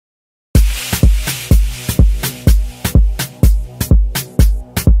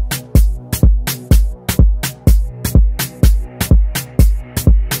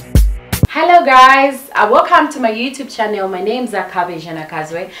guys, welcome to my YouTube channel. My name is Akabe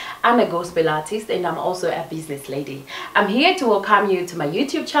Janakazwe. I'm a gospel artist and I'm also a business lady. I'm here to welcome you to my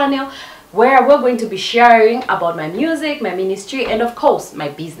YouTube channel where we're going to be sharing about my music, my ministry, and of course my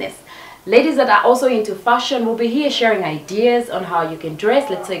business. Ladies that are also into fashion will be here sharing ideas on how you can dress.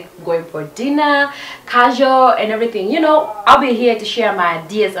 Let's say going for dinner, casual and everything. You know, I'll be here to share my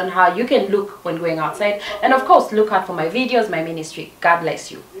ideas on how you can look when going outside. And of course, look out for my videos, my ministry. God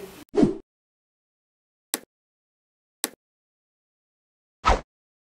bless you.